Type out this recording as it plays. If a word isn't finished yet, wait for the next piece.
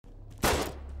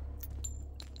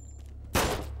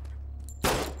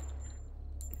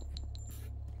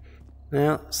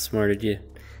Outsmarted you.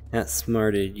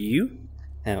 Outsmarted you.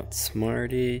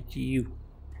 Outsmarted you.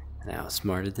 And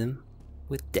outsmarted them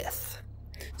with death.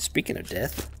 Speaking of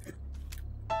death,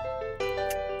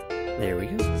 there we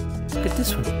go. Look at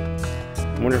this one.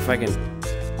 I wonder if I can...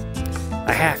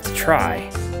 I have to try.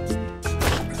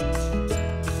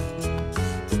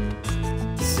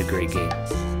 This is a great game.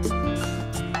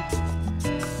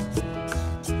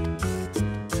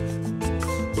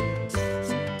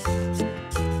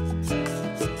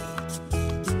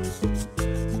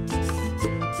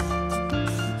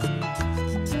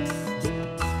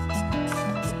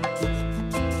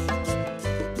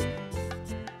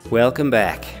 Welcome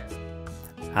back.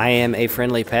 I am a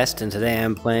friendly pest, and today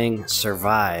I'm playing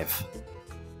Survive.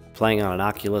 Playing on an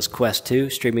Oculus Quest 2,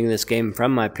 streaming this game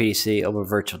from my PC over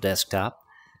virtual desktop,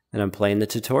 and I'm playing the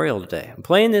tutorial today. I'm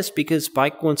playing this because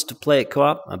Spike wants to play it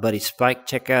co-op. My buddy Spike,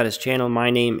 check out his channel.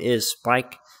 My name is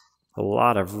Spike. A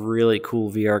lot of really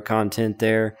cool VR content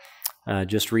there.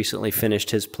 Just recently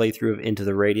finished his playthrough of Into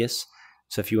the Radius.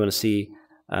 So if you want to see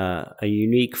a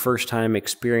unique first-time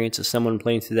experience of someone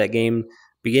playing through that game,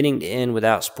 beginning to end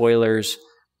without spoilers,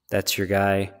 that's your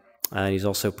guy. He's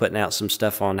also putting out some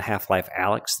stuff on Half-Life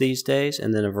Alyx these days,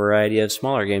 and then a variety of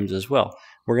smaller games as well.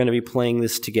 We're going to be playing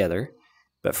this together,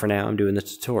 but for now I'm doing the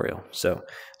tutorial. So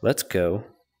let's go.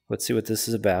 Let's see what this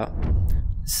is about.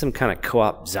 This is some kind of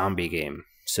co-op zombie game,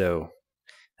 so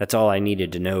that's all I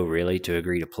needed to know really to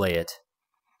agree to play it.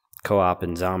 Co-op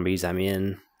and zombies, I'm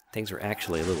in. Things are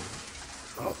actually a little...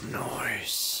 Oh,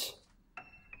 nice.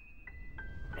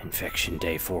 Infection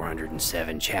Day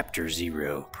 407, Chapter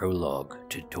 0, Prologue,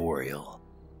 Tutorial.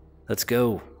 Let's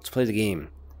go. Let's play the game.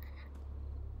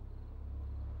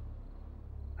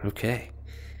 Okay.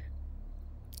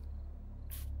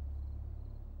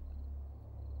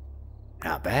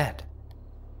 Not bad.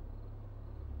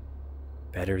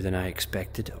 Better than I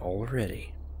expected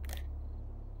already.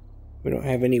 We don't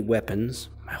have any weapons.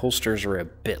 My holsters are a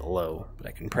bit low, but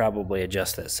I can probably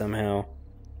adjust that somehow.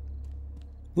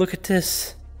 Look at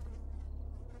this.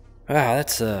 Wow,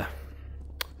 that's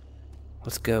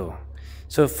let's go.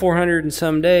 So 400 and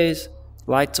some days,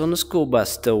 lights on the school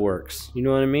bus still works. You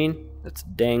know what I mean? That's a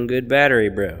dang good battery,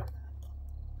 bro.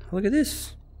 Look at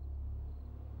this.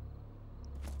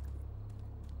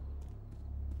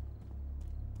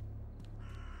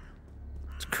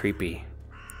 It's creepy.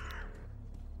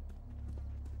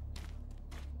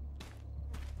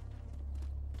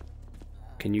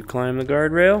 Can you climb the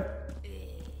guardrail?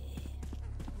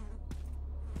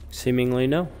 Seemingly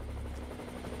no.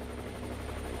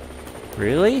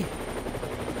 Really?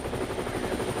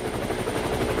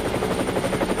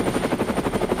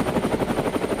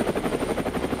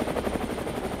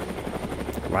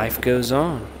 Life goes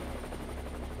on.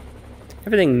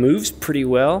 Everything moves pretty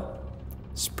well.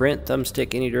 Sprint,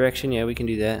 thumbstick, any direction. Yeah, we can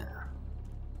do that.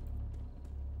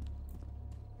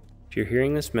 If you're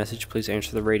hearing this message, please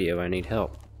answer the radio. I need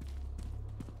help.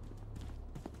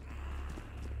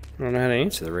 I don't know how to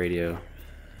answer the radio.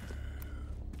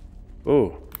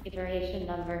 Oh. Iteration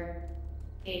number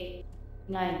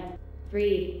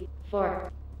 89344.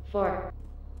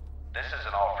 This is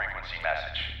an all-frequency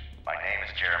message. My name is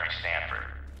Jeremy Stanford.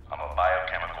 I'm a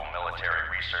biochemical military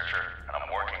researcher, and I'm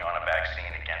working on a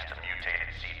vaccine against a mutated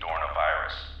C-Dorna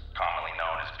virus, commonly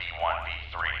known as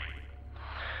SURV1V3.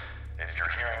 If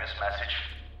you're hearing this message,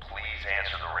 please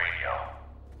answer the radio.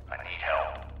 I need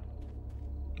help.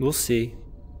 We'll see.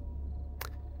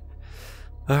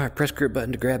 Alright, press grip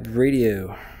button to grab the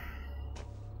radio.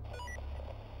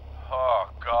 Oh,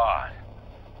 God.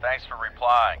 Thanks for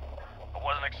replying. I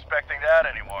wasn't expecting that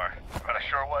anymore, but I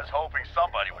sure was hoping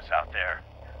somebody was out there.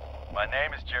 My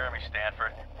name is Jeremy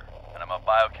Stanford, and I'm a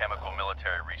biochemical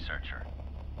military researcher.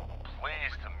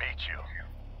 Pleased to meet you.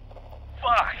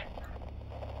 Fuck!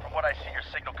 From what I see, your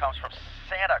signal comes from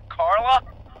Santa Carla?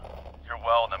 You're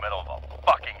well in the middle of a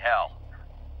fucking hell.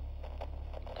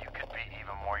 You could be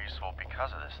even more useful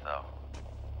because of this, though.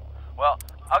 Well,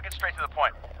 I'll get straight to the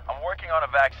point. I'm working on a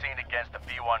vaccine against the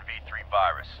V1V3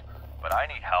 virus, but I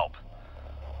need help.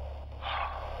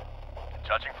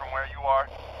 Judging from where you are,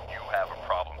 you have a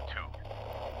problem too.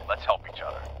 Let's help each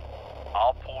other.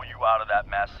 I'll pull you out of that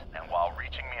mess, and while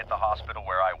reaching me at the hospital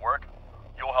where I work,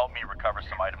 you'll help me recover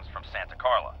some items from Santa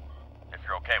Carla. If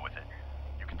you're okay with it,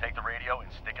 you can take the radio and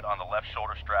stick it on the left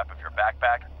shoulder strap of your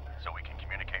backpack so we can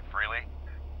communicate freely.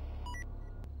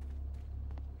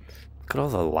 Look at all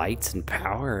the lights and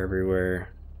power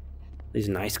everywhere. These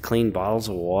nice clean bottles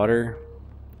of water.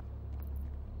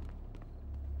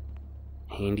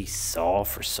 Handy saw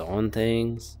for sawing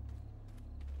things.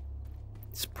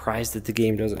 Surprised that the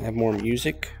game doesn't have more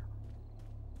music.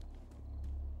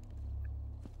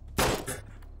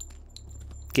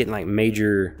 Getting like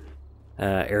major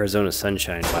Arizona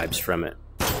sunshine vibes from it.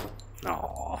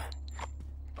 Aww.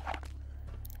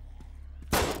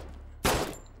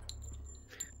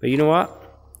 But you know what?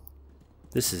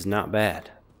 This is not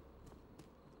bad.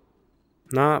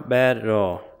 Not bad at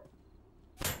all.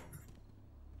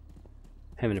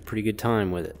 Having a pretty good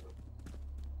time with it.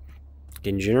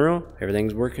 In general,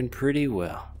 everything's working pretty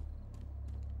well.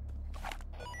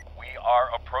 We are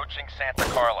approaching Santa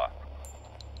Carla.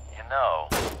 You know,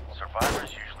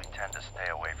 survivors usually tend to stay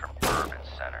away from urban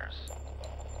centers.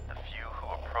 The few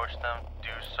who approach them do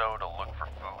so to look for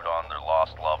food on their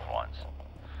lost loved ones.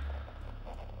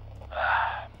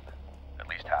 At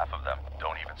least half of them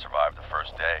don't even survive the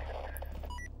first day.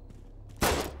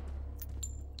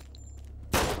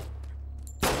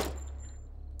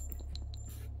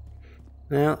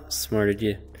 Outsmarted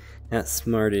you.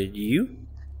 Outsmarted you.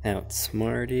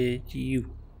 Outsmarted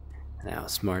you. And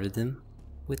outsmarted them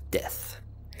with death.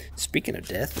 Speaking of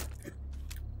death,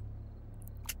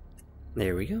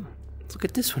 there we go. Let's look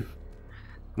at this one.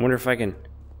 I wonder if I can...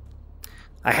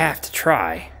 I have to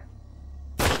try.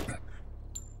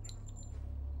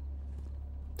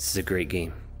 This is a great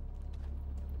game.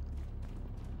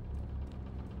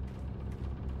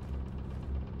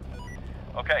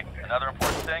 Okay, another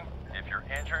important thing. If you're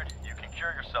injured, you can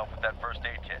cure yourself with that first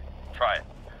aid kit. Try it.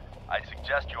 I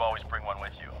suggest you always bring one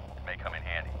with you. It may come in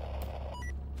handy.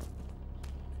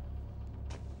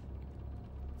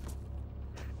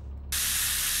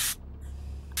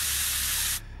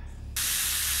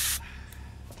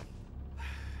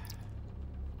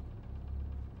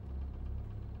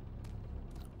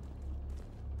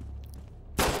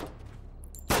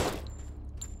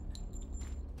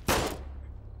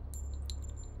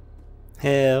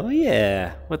 Hell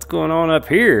yeah. What's going on up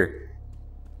here?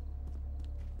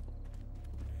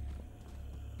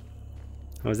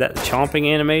 Was that the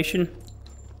chomping animation?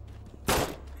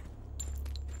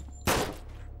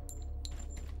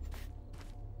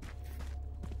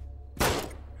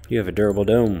 You have a durable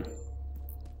dome.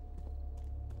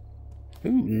 Ooh,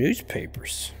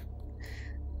 newspapers.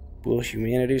 Will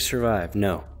humanity survive?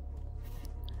 No.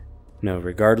 No,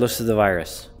 regardless of the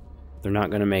virus, they're not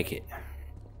going to make it.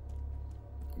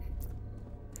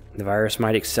 The virus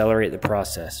might accelerate the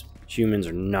process. Humans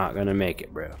are not going to make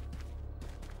it, bro.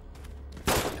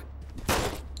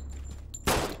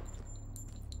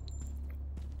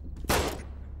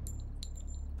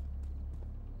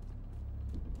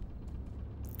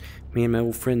 Me and my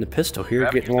old friend the pistol here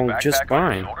get along just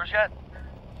fine. Yet?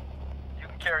 You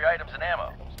can carry items and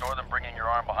ammo. Store them bringing your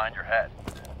arm behind your head.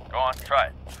 Go on, try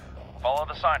it. Follow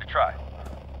the sign to try.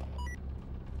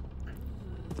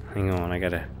 Hang on, I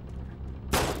gotta...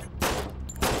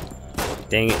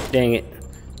 Dang it, dang it.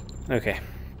 Okay.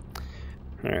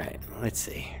 Alright, let's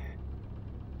see.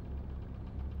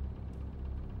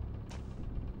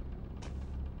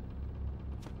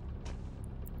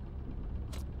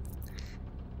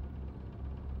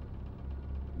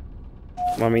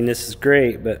 Well, I mean, this is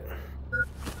great, but...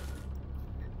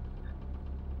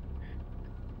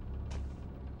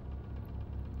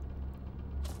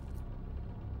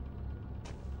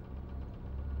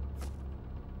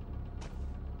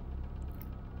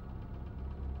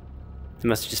 It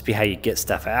must just be how you get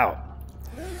stuff out.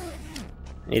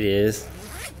 It is.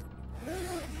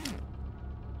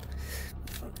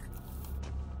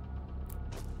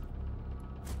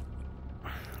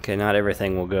 Okay, not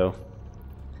everything will go.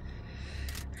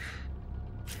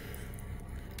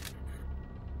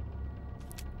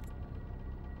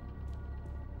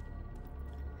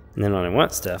 And then when I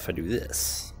want stuff, I do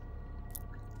this.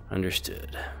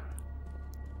 Understood.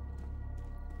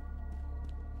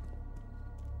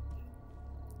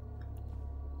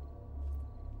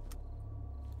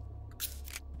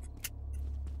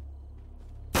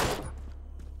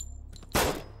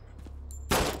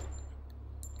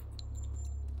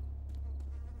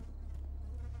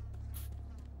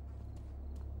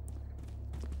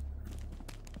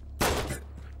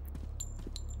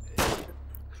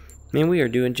 Man, we are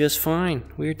doing just fine.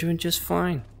 We are doing just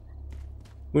fine.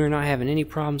 We are not having any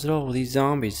problems at all with these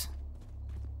zombies.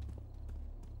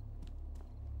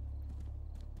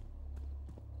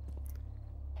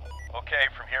 Okay,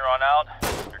 from here on out,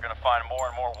 you're gonna find more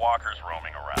and more walkers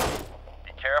roaming around.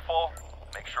 Be careful.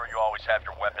 Make sure you always have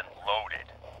your weapon loaded.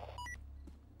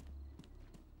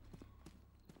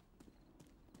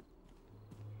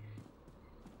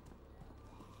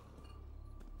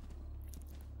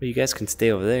 Well, you guys can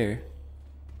stay over there.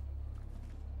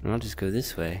 And I'll just go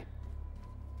this way.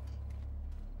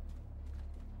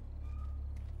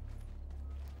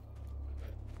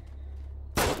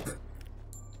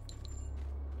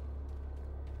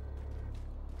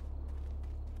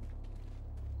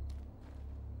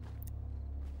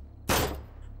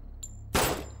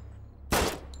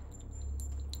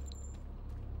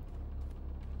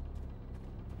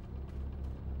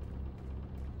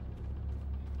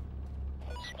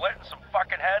 Splitting some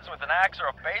fucking heads with an axe or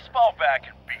a baseball bat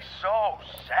can be so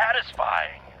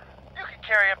satisfying. You can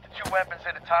carry up to 2 weapons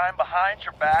at a time behind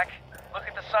your back. Look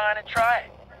at the sign and try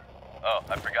it. Oh,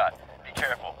 I forgot. Be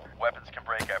careful. Weapons can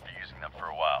break after using them for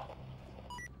a while.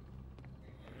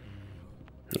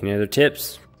 Any other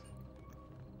tips?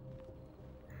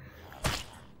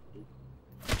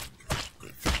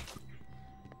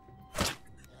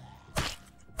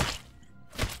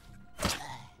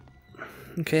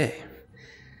 Okay.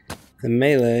 The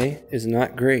melee is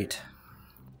not great.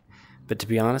 But to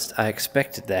be honest, I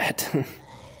expected that.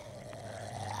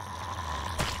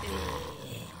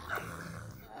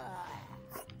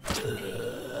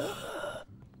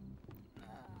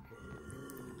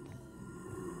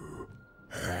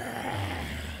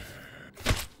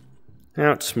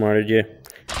 Outsmarted you.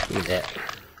 Give me that.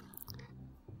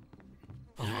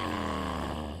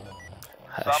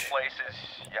 Some places,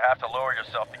 you have to lower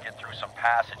yourself to get through some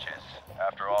passages.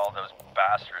 After all, those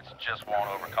bastards just won't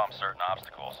overcome certain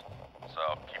obstacles.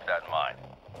 So, keep that in mind.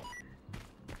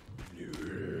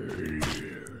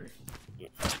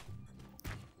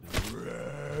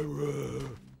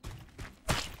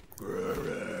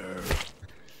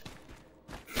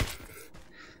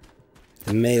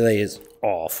 The melee is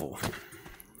awful.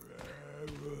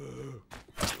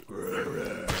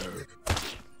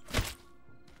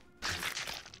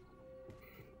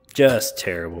 Just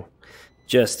terrible.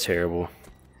 Just terrible.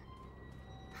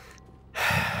 To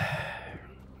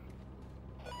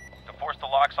force the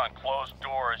locks on closed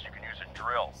doors, you can use a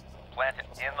drill. Plant it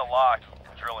in the lock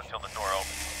and drill until the door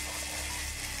opens.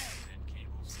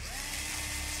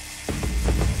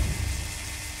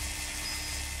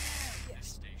 This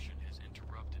station has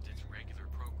interrupted its regular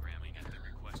programming at the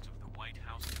request of the White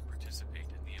House to participate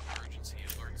in the emergency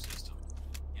alert system.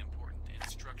 Important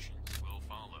instructions will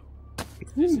follow.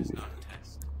 This is not a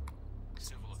test.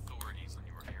 Civil authorities in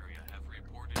your area have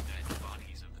reported that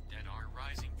bodies of the dead are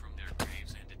rising from their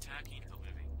graves and attacking the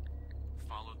living.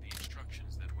 Follow the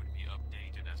instructions that would be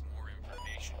updated as more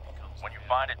information becomes When you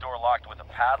find a door locked with a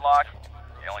padlock,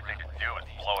 the only thing to do is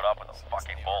blow it up with a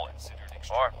fucking bullet.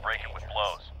 Or break it with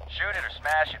blows. Shoot it or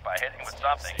smash it by hitting with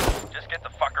something. Just get the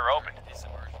fucker open. this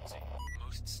emergency.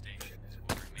 Most stations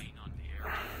will remain on the air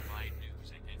to provide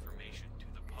news and information to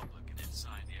the public and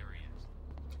inside areas.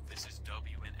 This is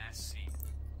WNSC.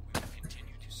 We will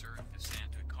continue to serve the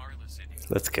Santa Carla city.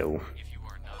 Let's go. If you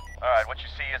are not, Alright, what you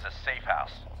see is a safe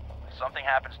house. If something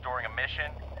happens during a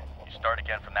mission, you start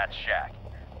again from that shack.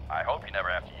 I hope you never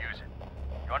have to use it.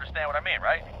 You understand what I mean,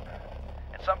 right?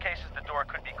 In some cases, the door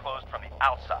could be closed from the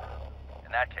outside.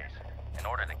 In that case, in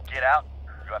order to get out,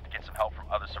 you have to get some help from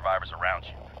other survivors around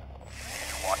you.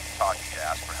 Use your walkie-talkie to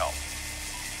ask for help.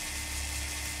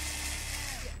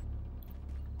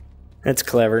 That's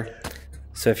clever.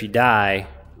 So if you die,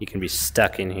 you can be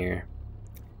stuck in here.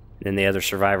 Then the other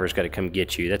survivors got to come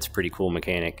get you. That's a pretty cool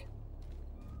mechanic.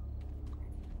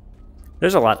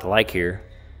 There's a lot to like here.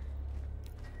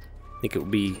 I think it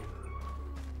would be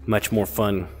much more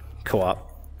fun co-op.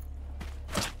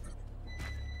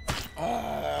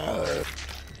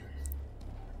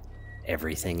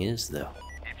 Everything is, though.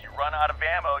 If you run out of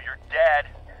ammo, you're dead.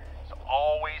 So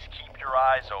always keep your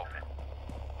eyes open.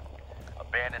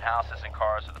 Abandoned houses and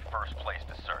cars are the first place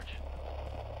to search.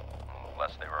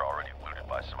 Unless they were already looted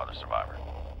by some other survivor.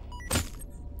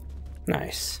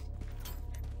 Nice.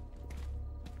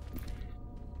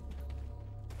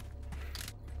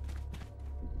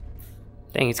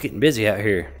 Dang, it's getting busy out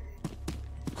here.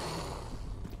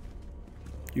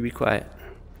 You be quiet.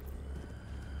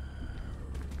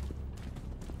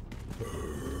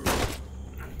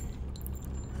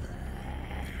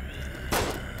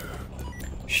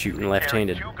 Shooting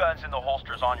left-handed. Carry 2 guns in the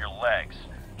holsters on your legs.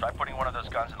 Try putting one of those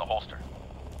guns in the holster.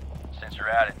 Since you're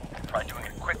at it, try doing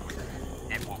it quickly.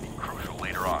 It will be crucial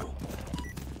later on.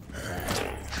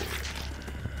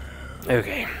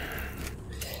 Okay.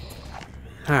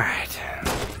 Alright.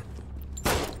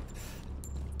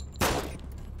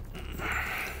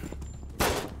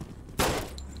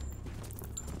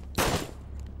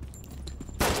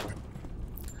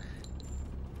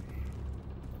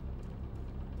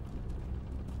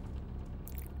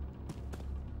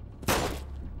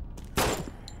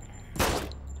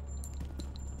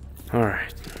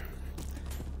 Alright.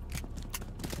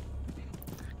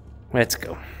 Let's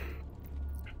go.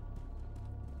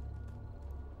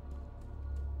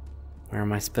 Where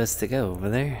am I supposed to go? Over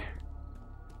there?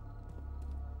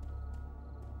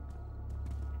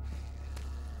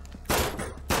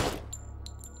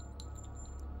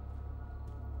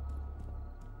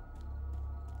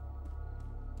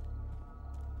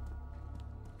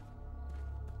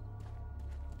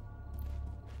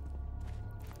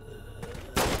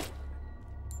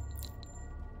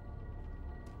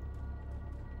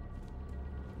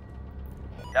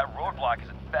 That roadblock is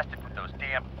infested with those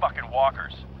damn fucking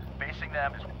walkers. Facing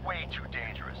them is way too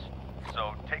dangerous.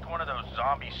 So take one of those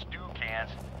zombie stew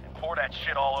cans and pour that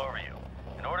shit all over you.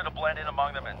 In order to blend in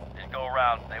among them and go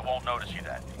around, they won't notice you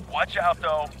then. Watch out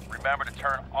though. Remember to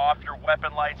turn off your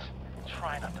weapon lights.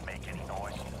 Try not to make any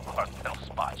noise, or they'll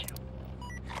spot you.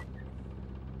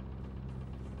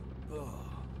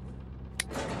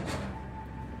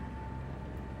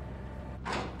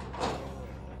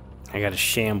 I gotta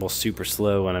shamble super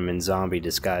slow when I'm in zombie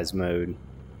disguise mode.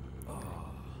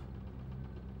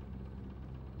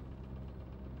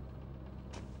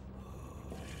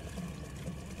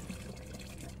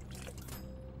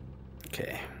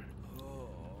 Okay.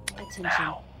 Attention.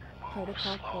 Now,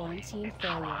 Protocol quarantine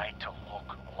failure. try to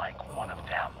look like one of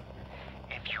them.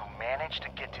 If you manage to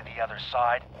get to the other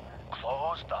side,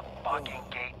 close the fucking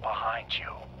gate behind you.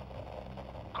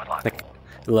 Good luck.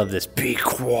 I love this. Be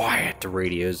quiet. The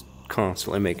radio's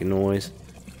constantly making noise.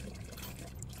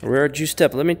 Where'd you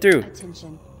step? Let me through.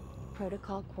 Attention.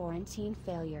 Protocol quarantine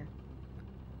failure.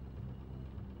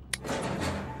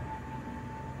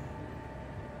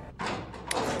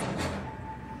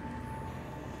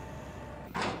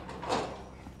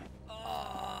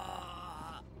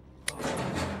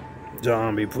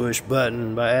 Zombie push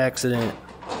button by accident.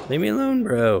 Leave me alone,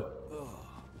 bro.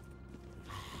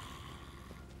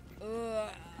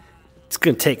 It's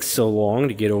gonna take so long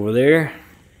to get over there.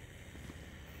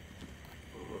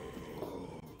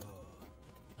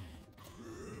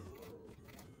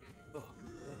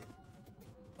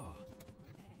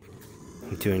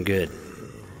 I'm doing good.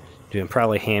 Doing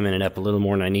probably hamming it up a little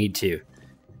more than I need to.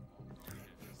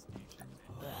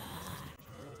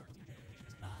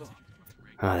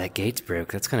 Oh, that gate's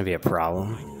broke. That's gonna be a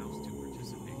problem.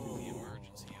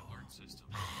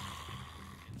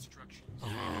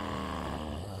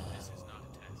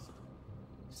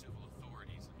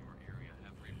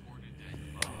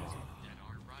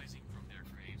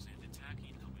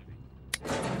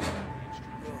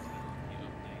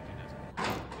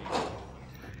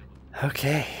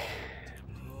 Okay.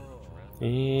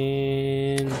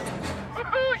 And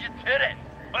Woohoo, you did it!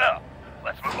 Well,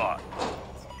 let's move on.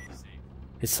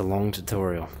 it's a long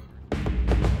tutorial.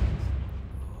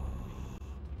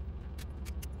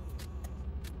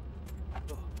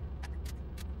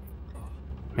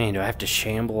 Man, do I have to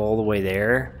shamble all the way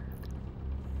there?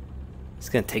 It's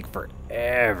gonna take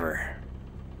forever.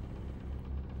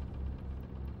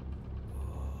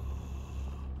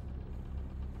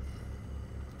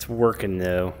 It's working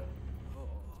though.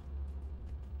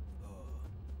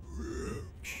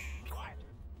 Shh, be quiet.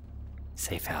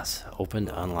 Safe house. Open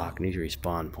to unlock. Need to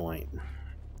respawn point.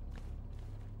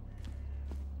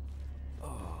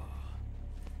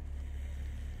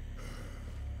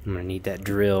 I'm gonna need that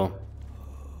drill.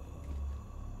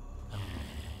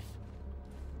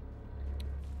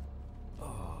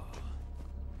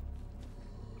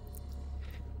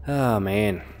 Oh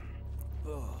man.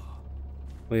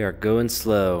 We are going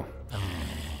slow.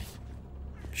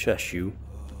 Shush you.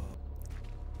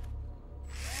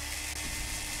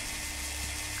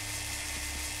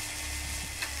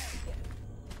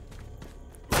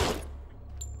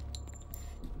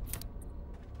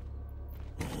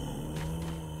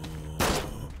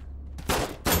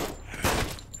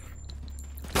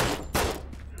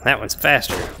 That one's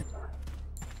faster.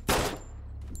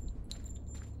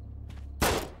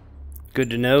 Good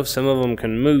to know, some of them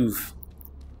can move.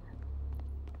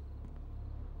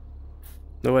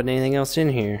 There wasn't anything else in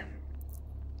here.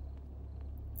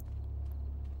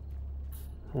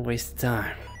 A waste of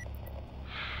time.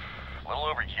 A little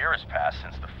over a year has passed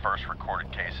since the first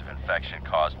recorded case of infection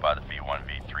caused by the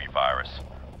V1V3 virus.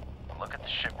 And look at the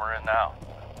shit we're in now.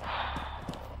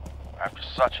 After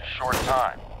such a short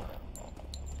time.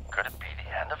 Could it be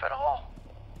the end of it all?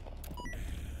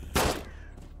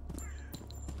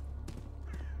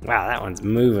 Wow, that one's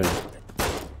moving.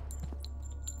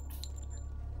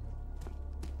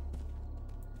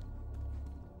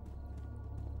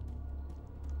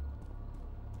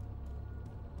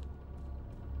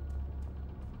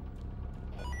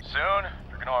 Soon,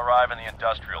 you're gonna arrive in the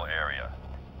industrial area.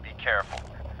 Be careful.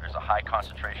 There's a high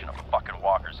concentration of fucking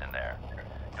walkers in there.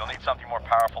 You'll need something more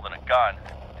powerful than a gun.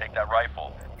 Take that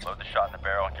rifle, load the shot in the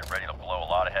barrel, and get ready to blow a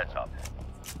lot of heads up.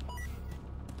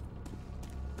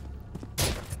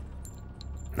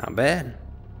 Not bad.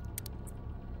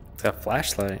 It's got a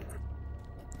flashlight.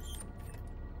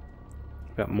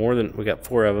 We got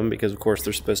 4 of them because of course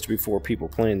there's supposed to be 4 people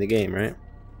playing the game, right?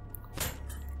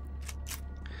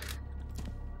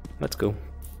 Let's go.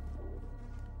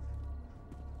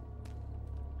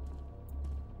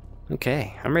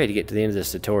 Okay, I'm ready to get to the end of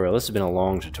this tutorial. This has been a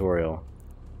long tutorial.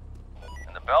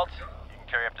 In the belt, you can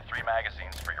carry up to 3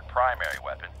 magazines for your primary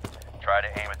weapon. Try to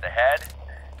aim at the head,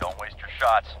 don't waste your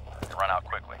shots, and run out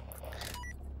quickly.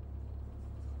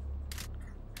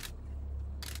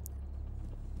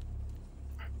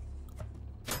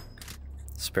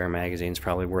 Spare magazine's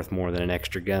probably worth more than an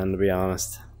extra gun, to be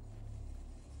honest.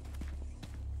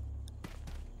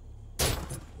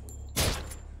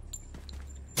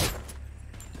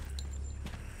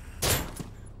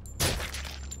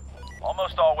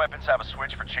 Almost all weapons have a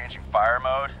switch for changing fire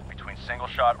mode between single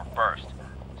shot or burst.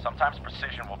 Sometimes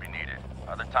precision will be needed.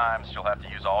 Other times you'll have to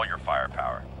use all your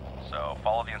firepower. So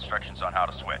follow the instructions on how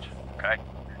to switch, okay?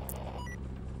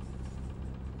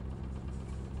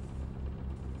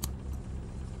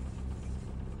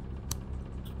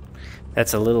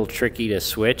 That's a little tricky to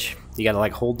switch. You gotta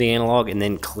like hold the analog and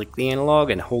then click the analog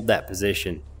and hold that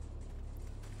position.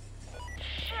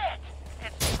 Shit!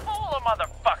 It's full of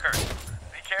motherfuckers!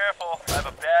 Be careful, I have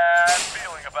a bad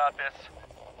feeling about this.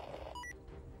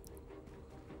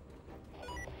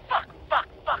 Fuck,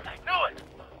 I knew it!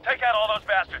 Take out all those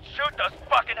bastards, shoot those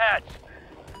fucking heads!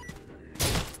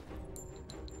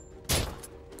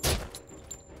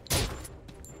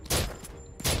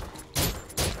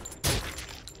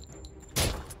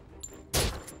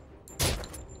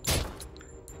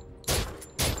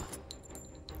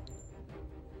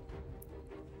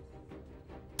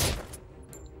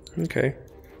 Okay.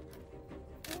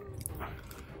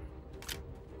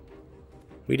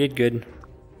 We did good.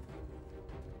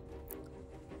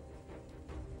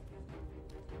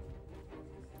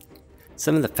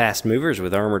 Some of the fast movers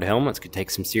with armored helmets could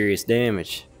take some serious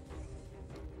damage.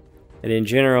 And in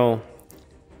general,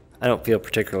 I don't feel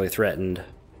particularly threatened.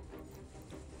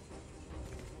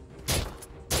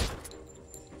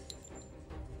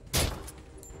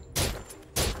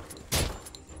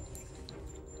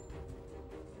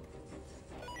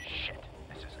 Shit,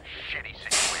 this is a shitty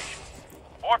situation.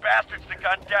 4 bastards to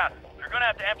gun down. You're gonna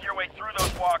have to empty your way through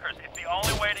those walkers. It's the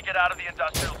only way to get out of the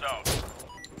industrial zone.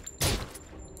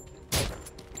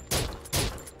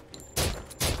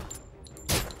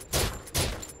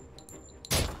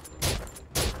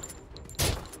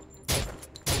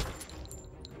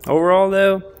 Overall,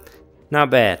 though, not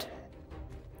bad.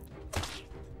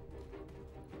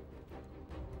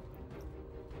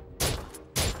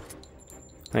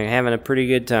 I'm having a pretty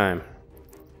good time.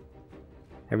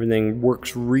 Everything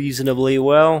works reasonably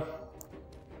well.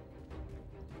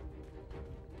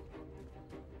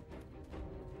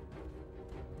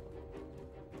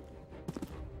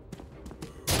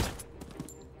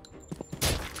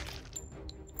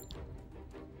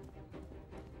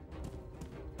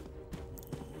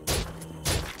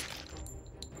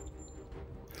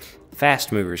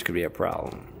 Fast movers could be a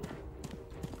problem.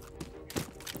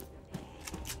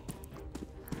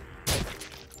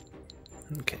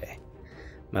 Okay.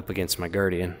 I'm up against my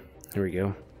guardian. Here we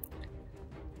go.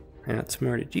 I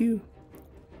outsmarted you.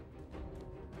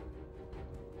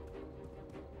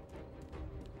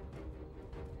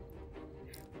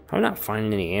 I'm not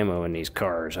finding any ammo in these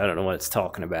cars. I don't know what it's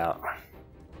talking about.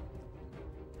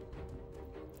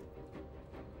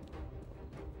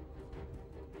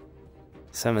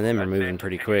 Some of them are moving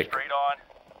pretty quick. Straight on.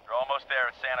 You're almost there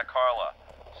at Santa Carla,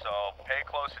 so pay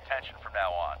close attention from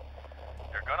now on.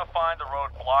 You're gonna find the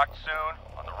road blocked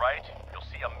soon. On the right, you'll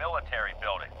see a military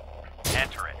building.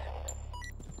 Enter it.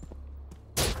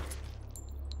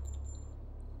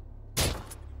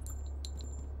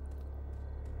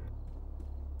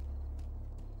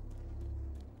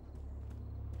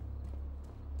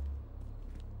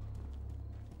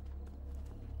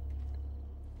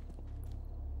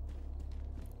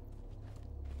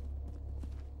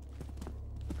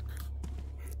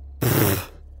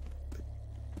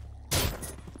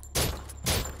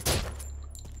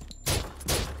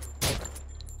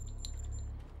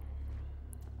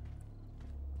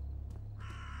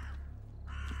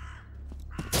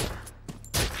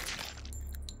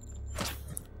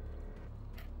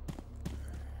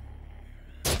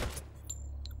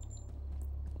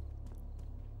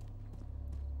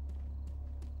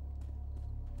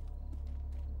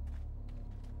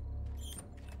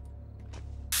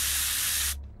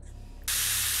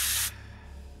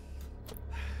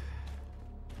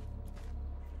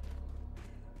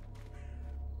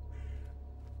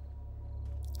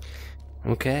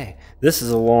 Okay, this is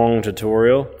a long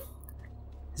tutorial.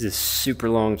 This is a super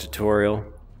long tutorial.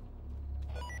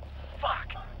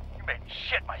 Fuck! You made me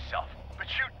shit myself, but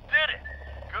you did it!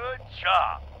 Good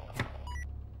job!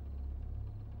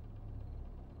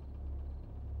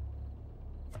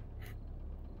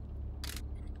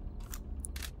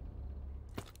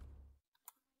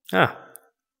 Ah.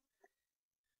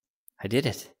 I did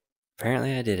it.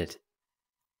 Apparently I did it.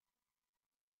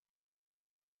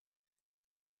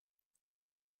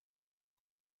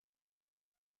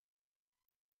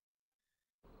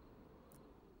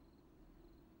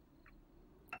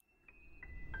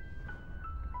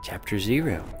 Chapter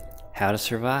 0. How to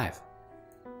survive.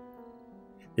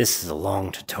 This is a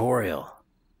long tutorial.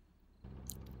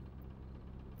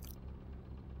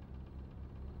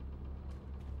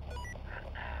 Do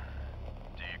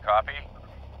you copy?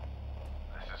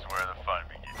 This is where the fun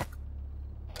begins.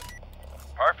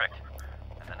 Perfect.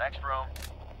 In the next room,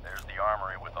 there's the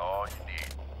armory with all you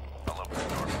need. I'll open the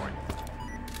door for you.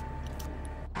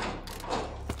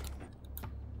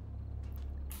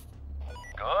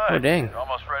 Good. Oh, dang. You're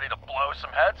almost ready to blow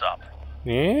some heads up.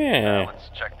 Yeah. Let's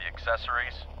check the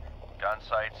accessories, gun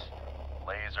sights,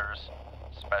 lasers,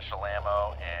 special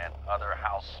ammo, and other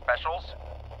house specials.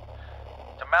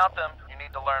 To mount them, you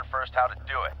need to learn first how to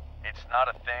do it. It's not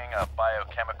a thing a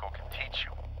biochemical can teach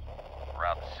you.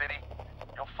 Around the city,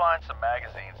 you'll find some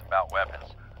magazines about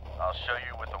weapons. I'll show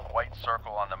you with a white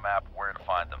circle on the map where to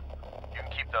find them. You can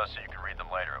keep those so you can read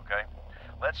them later, okay?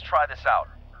 Let's try this out.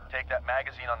 Take that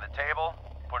magazine on the table,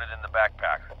 put it in the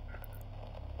backpack.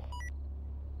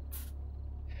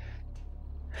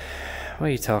 What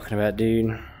are you talking about,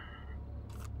 dude?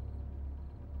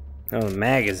 Oh, the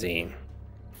magazine.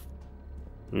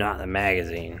 Not the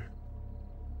magazine.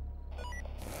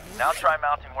 Now try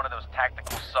mounting one of those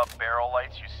tactical sub-barrel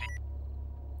lights you see.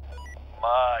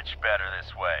 Much better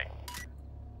this way.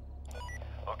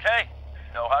 Okay,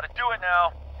 you know how to do it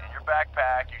now. In your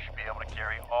backpack, you should be able to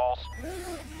carry all...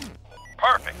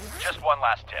 Perfect! Just one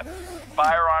last tip.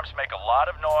 Firearms make a lot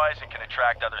of noise and can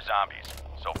attract other zombies,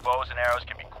 so bows and arrows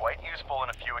can be quite useful in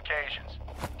a few occasions.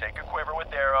 Take a quiver with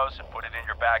arrows and put it in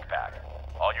your backpack.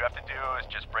 All you have to do is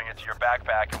just bring it to your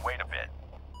backpack and wait a bit.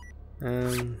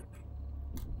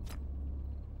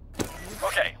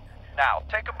 Okay, now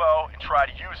take a bow and try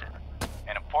to use it.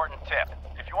 An important tip,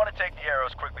 if you want to take the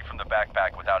arrows quickly from the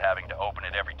backpack without having to open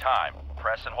it every time,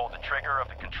 press and hold the trigger of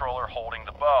the controller holding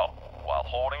the bow. While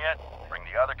holding it, bring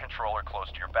the other controller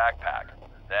close to your backpack.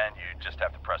 Then you just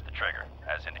have to press the trigger,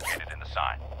 as indicated in the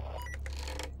sign.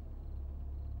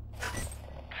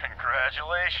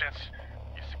 Congratulations!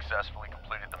 You successfully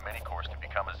completed the mini-course to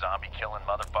become a zombie-killing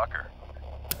motherfucker.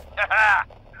 Haha!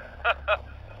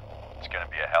 It's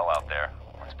gonna be a hell out there.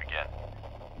 Let's begin.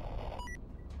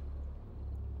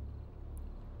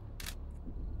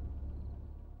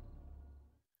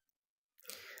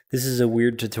 This is a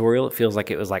weird tutorial. It feels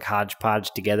like it was like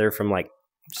hodgepodge together from like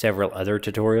several other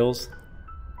tutorials.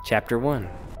 Chapter 1.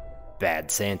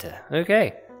 Bad Santa.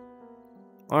 Okay.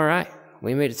 Alright.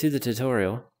 We made it through the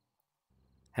tutorial.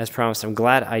 As promised, I'm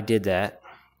glad I did that.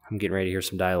 I'm getting ready to hear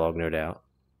some dialogue, no doubt.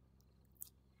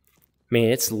 Man,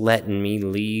 it's letting me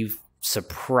leave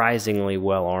surprisingly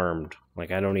well armed.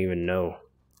 Like, I don't even know.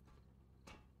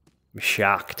 I'm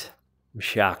shocked. I'm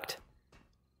shocked.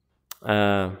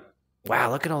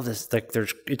 Wow, look at all this. Like,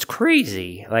 it's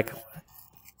crazy. Like,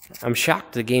 I'm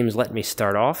shocked the game's letting me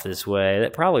start off this way.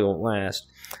 That probably won't last.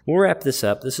 We'll wrap this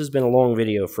up. This has been a long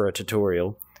video for a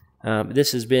tutorial.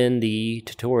 This has been the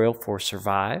tutorial for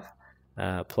Survive.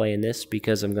 Playing this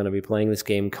because I'm going to be playing this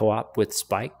game co-op with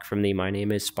Spike from the My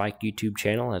Name is Spike YouTube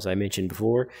channel, as I mentioned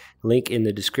before. Link in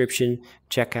the description.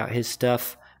 Check out his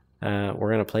stuff. We're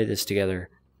going to play this together.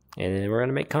 And then we're going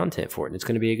to make content for it. And it's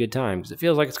going to be a good time because it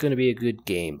feels like it's going to be a good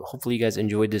game. But hopefully you guys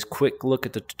enjoyed this quick look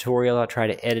at the tutorial. I'll try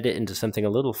to edit it into something a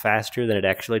little faster than it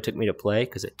actually took me to play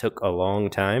because it took a long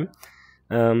time.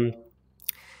 And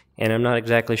I'm not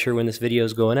exactly sure when this video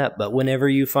is going up. But whenever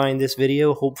you find this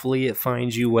video, hopefully it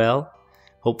finds you well.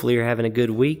 Hopefully you're having a good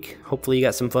week. Hopefully you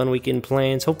got some fun weekend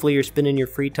plans. Hopefully you're spending your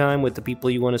free time with the people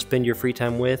you want to spend your free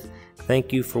time with.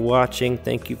 Thank you for watching.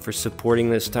 Thank you for supporting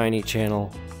this tiny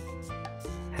channel.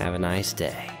 Have a nice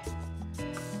day.